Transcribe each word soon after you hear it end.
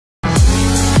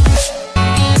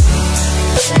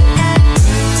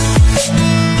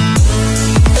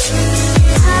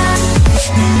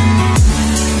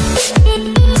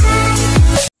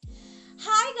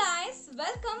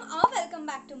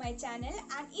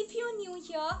if you're new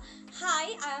here,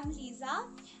 hi, I am Liza,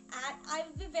 and I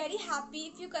will be very happy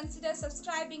if you consider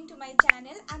subscribing to my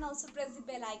channel and also press the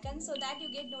bell icon so that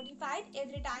you get notified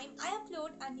every time I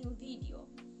upload a new video.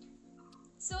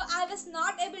 So I was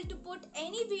not able to put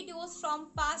any videos from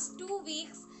past 2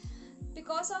 weeks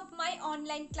because of my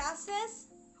online classes.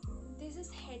 This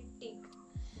is hectic.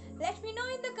 Let me know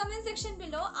in the comment section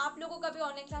below आप लोगों का भी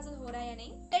online classes हो रहा है या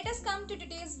नहीं. Let us come to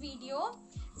today's video.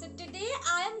 So today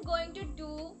I am going to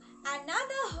do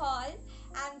another haul,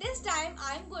 and this time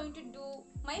I am going to do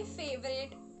my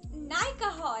favorite NYKAA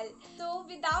haul. So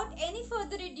without any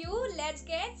further ado, let's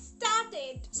get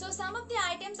started. So some of the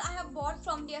items I have bought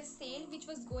from their sale which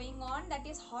was going on, that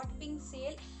is hot pink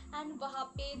sale, and वहाँ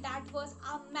पे that was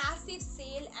a massive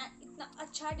sale and इतना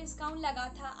अच्छा discount लगा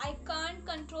था. I can't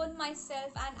control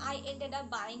myself and I ended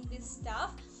up buying this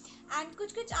stuff. And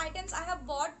कुछ items I have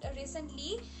bought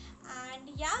recently, and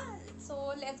yeah,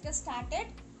 so let's get started.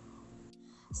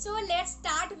 So let's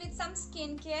start with some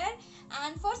skincare,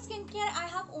 and for skincare I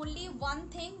have only one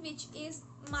thing, which is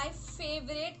my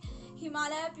favorite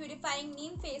Himalaya purifying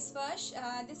neem face wash.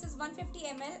 This is 150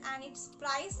 ml and it's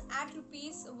priced at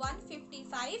rupees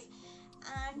 155,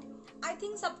 and I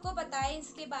think सबको पता है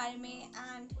इसके बारे में,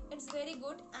 and it's very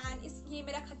good, and ये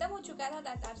मेरा ख़त्म हो चुका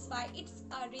था, that's why it's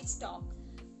a restock.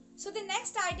 So the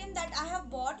next item that I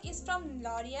have bought is from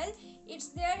L'Oreal. It's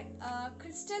their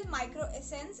crystal micro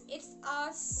essence. It's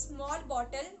a small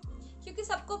bottle. क्योंकि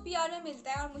सबको PR में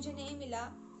मिलता है और मुझे नहीं मिला.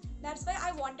 That's why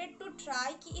I wanted to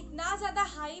try कि इतना ज़्यादा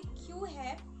hype क्यों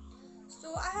है.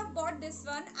 So I have bought this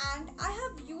one and I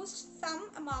have used some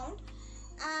amount,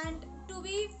 and to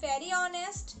be very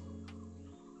honest,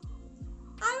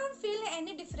 I don't feel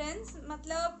any difference.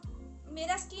 मतलब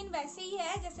मेरा skin वैसे ही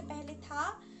है जैसे पहले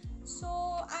था. So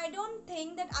I don't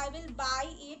think that I will buy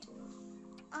it,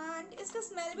 and इसका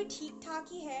smell भी ठीक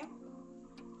ठाक ही है.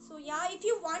 So yeah, if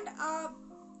you want a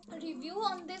review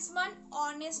on this one,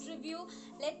 honest review,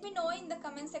 let me know in the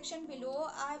comment section below.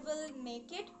 I will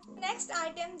make it. Next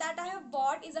item that I have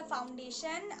bought is a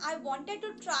foundation. I wanted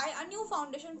to try a new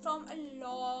foundation from a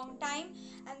long time,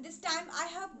 and this time I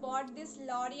have bought this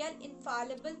L'Oreal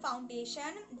Infallible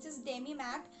foundation. This is demi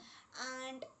matte,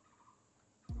 and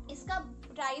इसका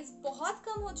price बहुत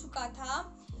कम हो चुका था.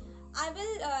 I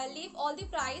will leave all the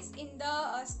price in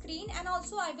the screen, and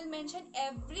also I will mention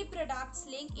every product's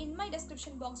link in my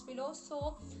description box below,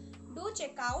 so do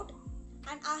check out.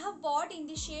 And I have bought in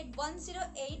the shade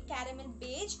 108 caramel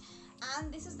beige,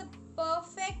 and this is the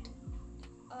perfect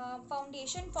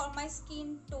foundation for my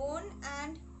skin tone,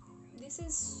 and this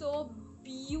is so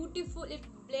beautiful. It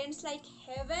blends like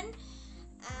heaven,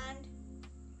 and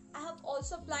I have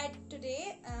also applied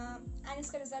today, and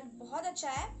इसका result बहुत अच्छा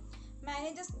है.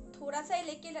 मैंने just थोड़ा सा ही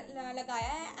लेके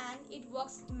लगाया है, and it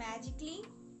works magically.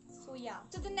 So yeah.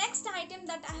 So the next item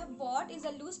that I have bought is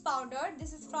a loose powder.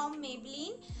 This is from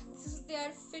Maybelline. This is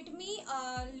their Fit Me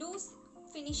loose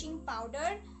finishing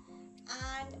powder,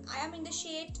 and I am in the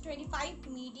shade 25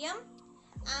 medium.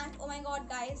 And oh my god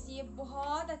guys, ये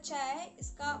बहुत अच्छा है.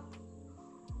 इसका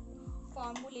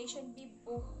formulation भी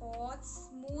बहुत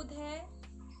smooth है.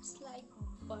 It's like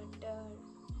butter.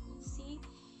 See,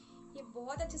 ये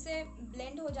बहुत अच्छे से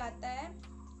blend हो जाता है,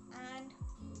 and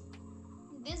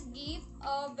this give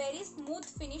a very smooth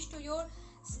finish to your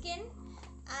skin.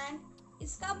 And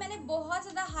इसका मैंने बहुत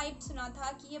ज़्यादा hype सुना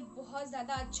था कि ये बहुत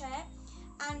ज़्यादा अच्छा है,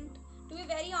 and to be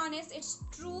very honest, it's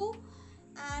true.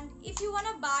 And if you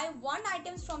wanna buy one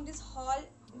item from this haul,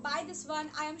 buy this one.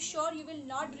 I am sure you will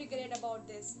not regret about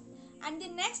this. And the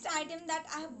next item that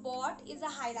I have bought is a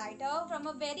highlighter. From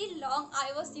a very long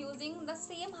I was using the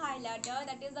same highlighter,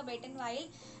 that is the Wet n Wild,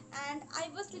 and I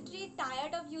was literally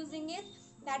tired of using it.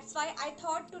 That's why I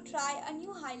thought to try a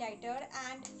new highlighter,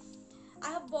 and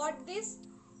I have bought this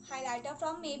highlighter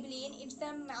from Maybelline. It's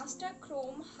the Master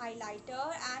Chrome highlighter,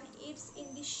 and it's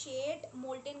in the shade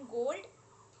Molten Gold.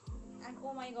 And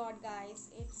oh my god guys,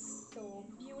 it's so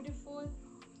beautiful.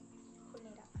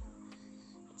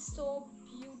 It's so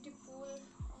beautiful.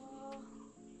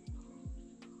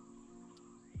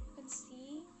 You can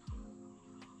see,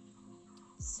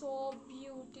 so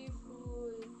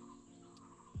beautiful.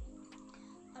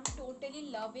 I'm totally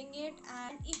loving it,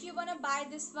 and if you wanna buy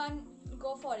this one,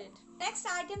 go for it. Next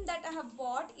item that I have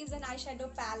bought is an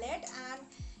eyeshadow palette, and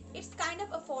it's kind of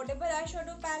affordable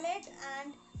eyeshadow palette.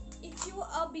 And if you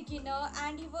are a beginner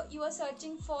and you are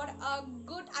searching for a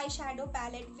good eyeshadow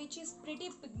palette which is pretty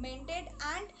pigmented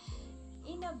and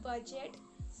in a budget,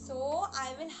 so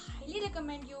I will highly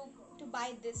recommend you to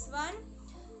buy this one.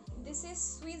 This is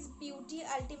Swiss Beauty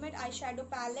Ultimate Eyeshadow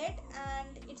Palette,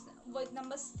 and it's with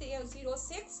number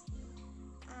 06,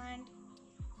 and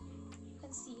you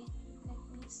can see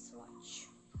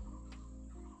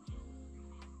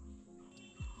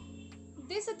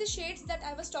these are the shades that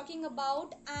I was talking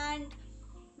about, and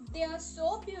they are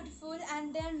so beautiful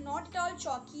and they are not at all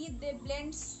chalky. They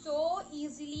blend so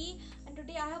easily. And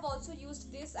today I have also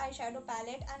used this eyeshadow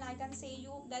palette, and I can say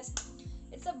you that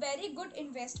it's a very good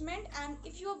investment. And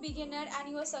if you're a beginner and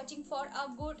you are searching for a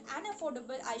good and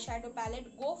affordable eyeshadow palette,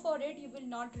 go for it. You will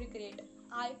not regret,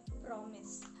 I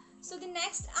promise. So the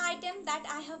next item that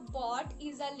I have bought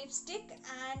is a lipstick,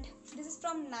 and this is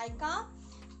from NYKAA.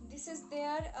 This is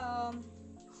their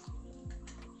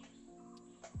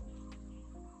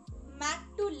matte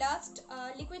to lust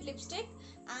liquid lipstick,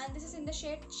 and this is in the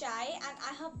shade chai. And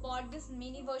I have bought this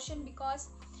mini version because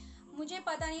मुझे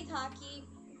पता नहीं था कि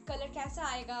colour कैसा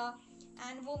आएगा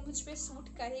and वो मुझ पे सूट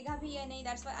करेगा भी या नहीं.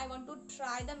 That's why I want to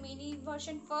try the mini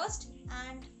version first.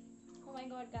 And oh my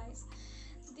god guys,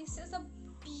 this is a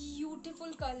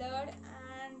beautiful color,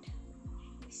 and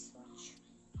swatch.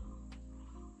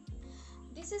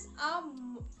 This is a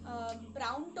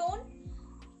brown tone,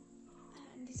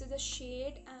 and this is the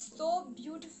shade, and so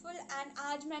beautiful. And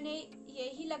आज मैंने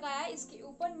यही लगाया. इसके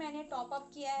ऊपर मैंने top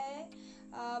up किया है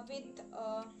with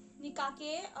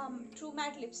NYKAA True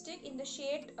Matte lipstick in the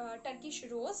shade Turkish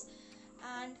Rose,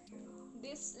 and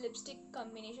this lipstick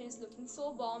combination is looking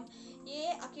so bomb. ये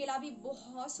अकेला भी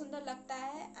बहुत सुंदर लगता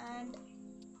है, and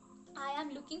I am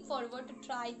looking forward to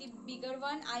try the bigger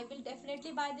one. I will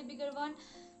definitely buy the bigger one.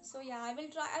 So yeah, I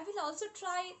will also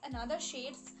try another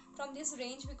shades from this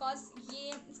range because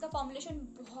ये इसका formulation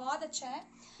बहुत अच्छा है.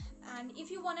 And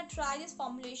if you wanna try this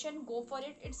formulation, go for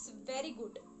it. It's very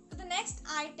good. So the next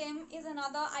item is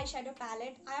another eyeshadow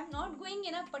palette. I am not going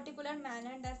in a particular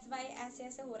manner. That's why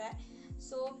ऐसे हो रहा है.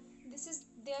 So this is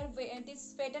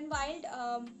this Wet n Wild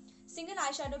single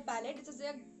eyeshadow palette. This is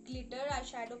their glitter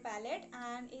eyeshadow palette,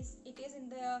 and it is in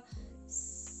the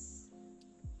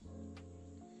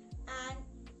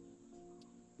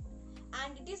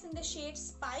and it is in the shade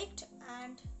Spiked,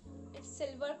 and it's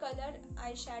silver color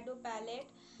eyeshadow palette,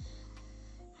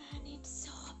 and it's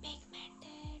so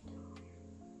pigmented.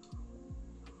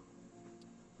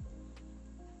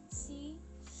 See,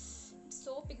 it's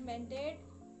so pigmented.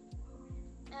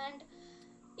 And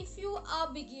if you are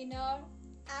a beginner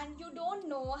and you don't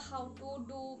know how to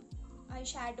do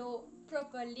eyeshadow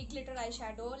properly, glitter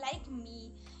eyeshadow like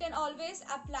me, you can always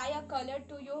apply a color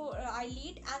to your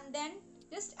eyelid and then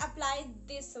just apply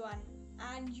this one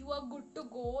and you are good to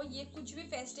go. ये कुछ भी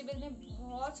festival में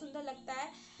बहुत सुंदर लगता है,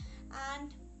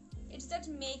 and it's just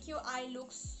make your eye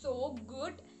look so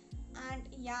good. And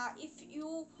yeah, if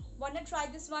you wanna try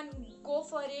this one, go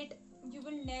for it. You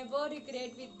will never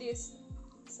regret with this.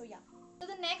 So yeah. So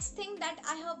the next thing that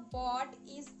I have bought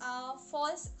is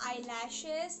false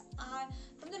eyelashes.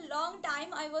 From the long time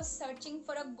I was searching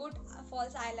for a good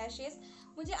false eyelashes.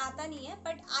 मुझे आता नहीं है,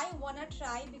 but I wanna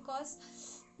try because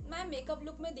my makeup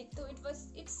look में देखते हो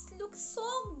it looks so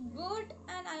good,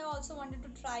 and I also wanted to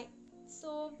try.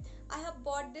 So I have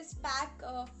bought this pack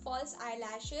false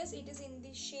eyelashes. It is in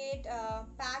the shade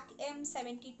pack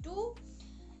M72,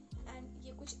 and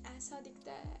ये कुछ ऐसा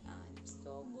दिखता है, and it's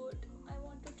so good. I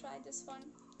want to try this one.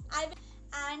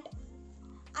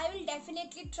 I will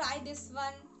definitely try this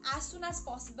one as soon as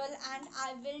possible, and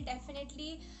I will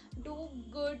definitely do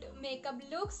good makeup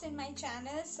looks in my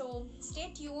channel, so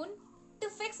stay tuned. To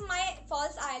fix my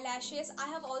false eyelashes, I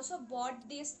have also bought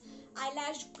this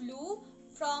eyelash glue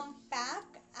from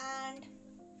pack, and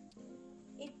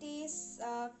it is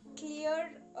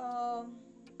clear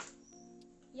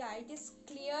it is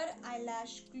clear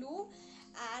eyelash glue,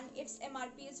 and its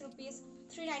MRP is rupees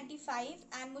 395,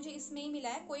 and मुझे इसमें ही मिला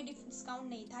है, कोई discount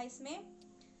नहीं था इसमें.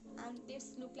 And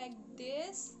this look like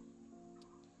this,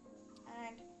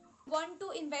 and want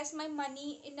to invest my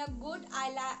money in a good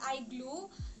eye glue,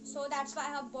 so that's why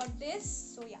I have bought this.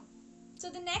 So yeah. So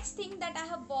the next thing that I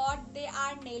have bought, they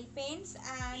are nail paints,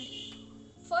 and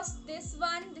first this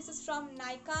one, this is from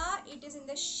NYKAA. It is in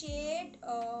the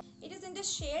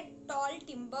shade Tall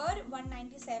Timber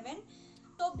 197.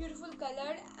 So beautiful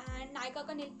color, and NYKAA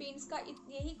का nail paints का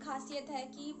यही खासियत है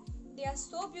कि they are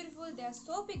so beautiful, they are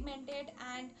so pigmented,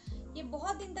 and ये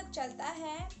बहुत दिन तक चलता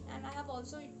है. And I have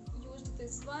also used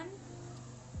this one.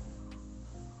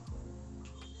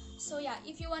 So yeah,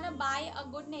 if you wanna buy a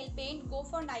good nail paint, go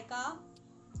for NYKAA.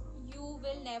 You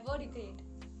will never regret.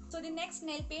 So the next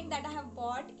nail paint that I have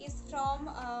bought is from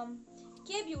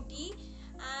K Beauty,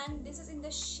 and this is in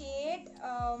the shade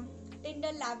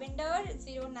Tender Lavender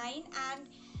 09, and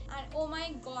oh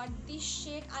my god, this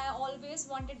shade, I always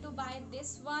wanted to buy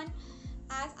this one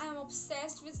as I am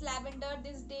obsessed with lavender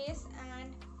these days,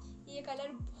 and ये color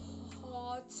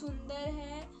बहुत सुंदर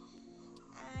है.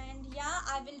 And yeah,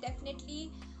 I will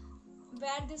definitely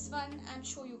wear this one and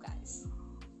show you guys.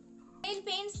 Nail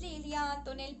paints ले लिया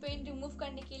तो nail paint remove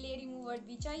करने के लिए रिमूवर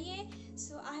भी चाहिए.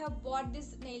 सो I have bought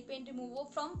this nail paint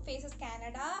remover from faces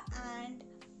Canada and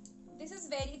this is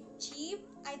very cheap.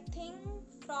 I think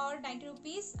for 90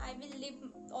 rupees. I will leave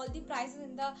all the prices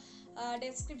in the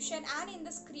description and in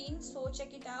the screen, so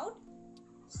check it out.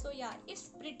 So yeah, it's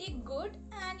pretty good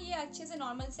and ये अच्छे से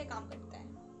normal से काम करता है.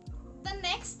 The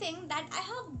next thing that I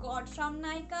have got from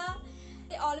NYKAA,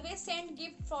 they always send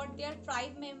gift for their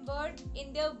Prime member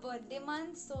in their birthday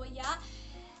month. So yeah,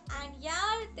 and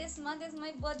yeah, this month is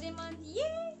my birthday month.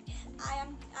 Yay!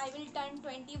 I will turn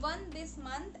 21 this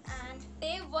month and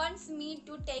they wants me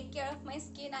to take care of my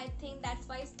skin. I think that's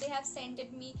why they have sent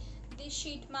me this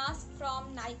sheet mask from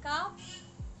NYKAA,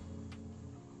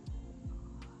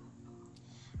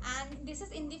 and this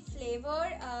is in the flavor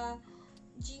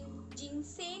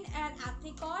ginseng and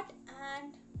apricot,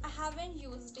 and I haven't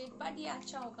used it but yeah,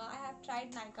 अच्छा होगा. I have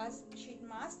tried NYKAA's sheet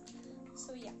mask.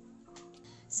 So yeah.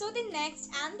 So the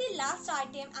next and the last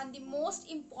item and the most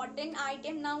important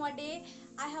item nowadays,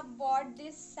 I have bought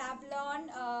this Savlon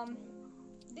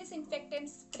disinfectant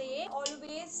spray.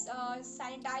 Always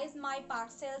sanitize my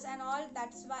parcels and all.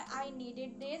 That's why I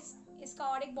needed this. इसका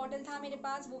और एक bottle था मेरे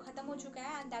पास, वो खत्म हो चुका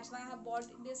है, and that's why I have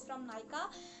bought this from NYKAA.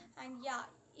 And yeah,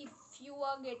 if you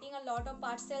are getting a lot of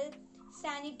parcel,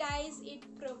 sanitize it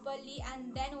properly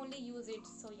and then only use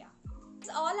it. So yeah.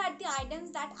 All are the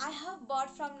items that I have bought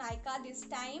from NYKAA this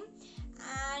time,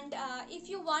 and if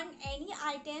you want any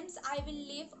items, I will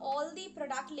leave all the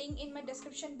product link in my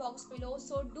description box below,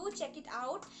 so do check it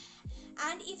out.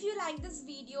 And if you like this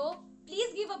video,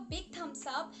 please give a big thumbs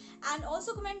up and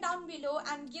also comment down below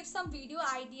and give some video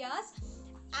ideas.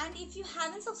 And if you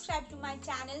haven't subscribed to my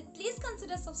channel, please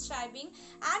consider subscribing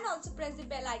and also press the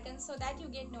bell icon so that you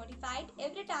get notified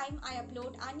every time I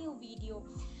upload a new video.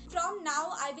 From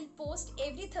now I will post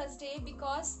every Thursday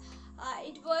because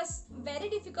it was very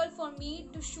difficult for me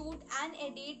to shoot and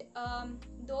edit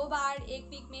 2 बार एक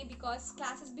week में because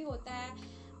classes भी होता है.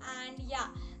 And yeah,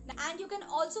 and you can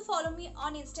also follow me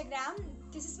on Instagram.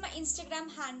 This is my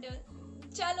Instagram handle.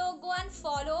 चलो, go and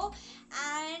follow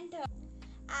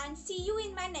and see you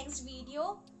in my next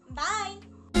video. Bye.